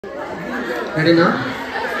Ready now?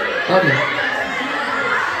 Okay.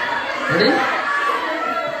 Ready?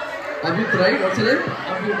 Abhyut, right? What's your name?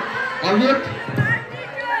 Abhyut.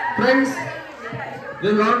 Friends, we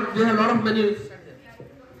have a lot of menu.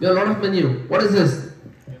 We have a lot of menu. What is this?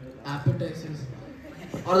 Appetizers.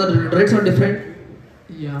 Or the rates are different?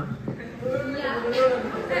 Yeah.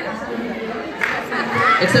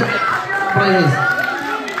 Except prices.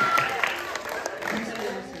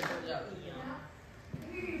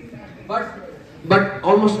 But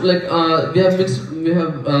almost like we have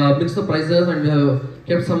mixed the prices, and we have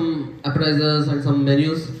kept some appetizers and some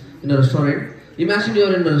menus in a restaurant. Imagine you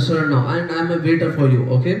are in a restaurant now, and I am a waiter for you.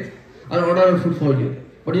 Okay, I'll order food for you,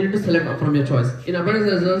 but you need to select from your choice. In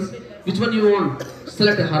appetizers, which one you want?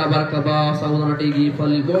 Select a harabar kebab, sabudana tigi,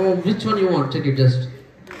 pali. Which one you want? Check it just.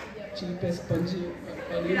 Cheapest paneer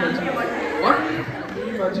Manchurian. What?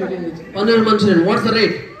 Paneer Manchurian. Paneer Manchurian. What's the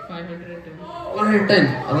rate? 510.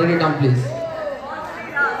 110. Write it down, please.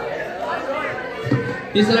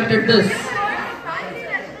 He selected this.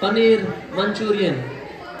 Paneer Manchurian.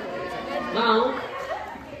 Now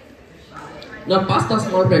pasta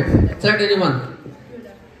small plate. Select anyone.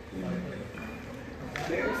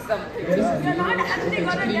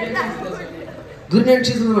 Green and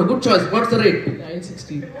cheese is a good choice. What's the rate?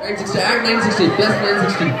 960. 960. Add 960 plus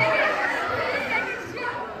 960.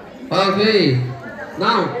 Okay.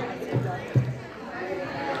 Now,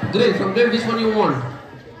 grill. From grill, which one you want?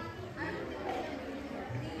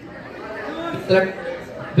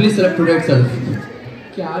 Please select today itself.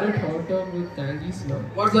 Carrot hot dog with tangy smell.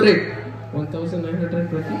 What's the rate?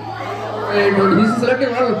 1920. He's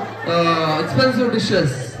selecting all expensive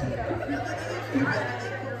dishes.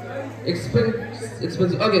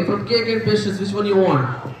 Expensive. Okay, from cake and pastries, which one you want?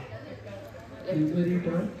 Blueberry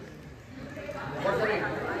tart.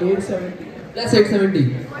 870. Plus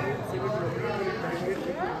 870.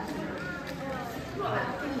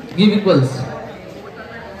 Give equals.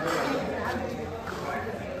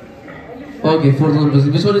 Okay,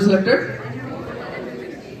 4,000. Which one is selected?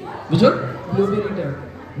 Which one? Blueberry tart.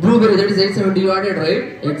 Blueberry, that is 870. You added, right?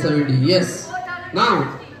 870. Yes.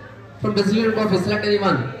 Now, from Brazilian coffee, select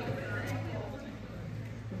anyone.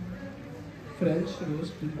 French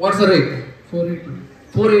roast. What's the rate? 480.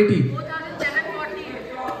 480.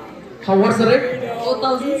 How? What's the rate?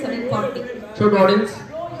 4,740. Show the audience.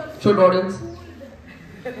 Show the audience.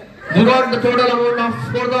 You got the total amount of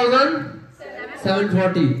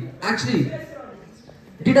 4,740. Actually,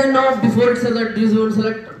 did I know before it says that you will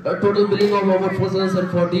select a total billing of about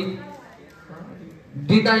 4,740?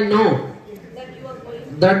 Did I know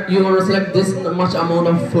that you are going to select this much amount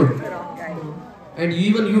of food? And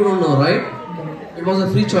even you don't know, right? It was a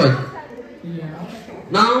free choice. Yeah.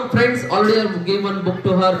 Now, friends, already I gave one book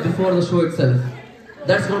to her before the show itself.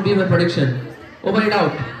 That's going to be my prediction. Open it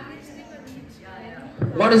out.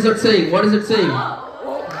 What is it saying? What is it saying?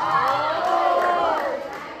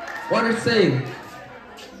 What is it saying?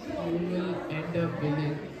 You will end up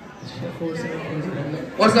billing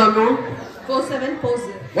 4740. What's the amount?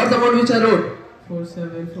 4740. What's the amount which I wrote?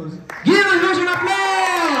 4740. Give a huge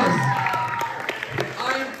applause!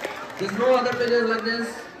 There's no other pages like this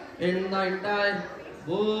in the entire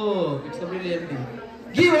book. It's completely empty.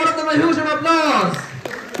 Give all of them a huge applause!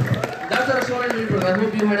 That's the restaurant intro. I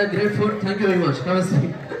hope you had a great food. Thank you very much. Have a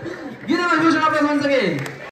seat. Give them a huge applause once again.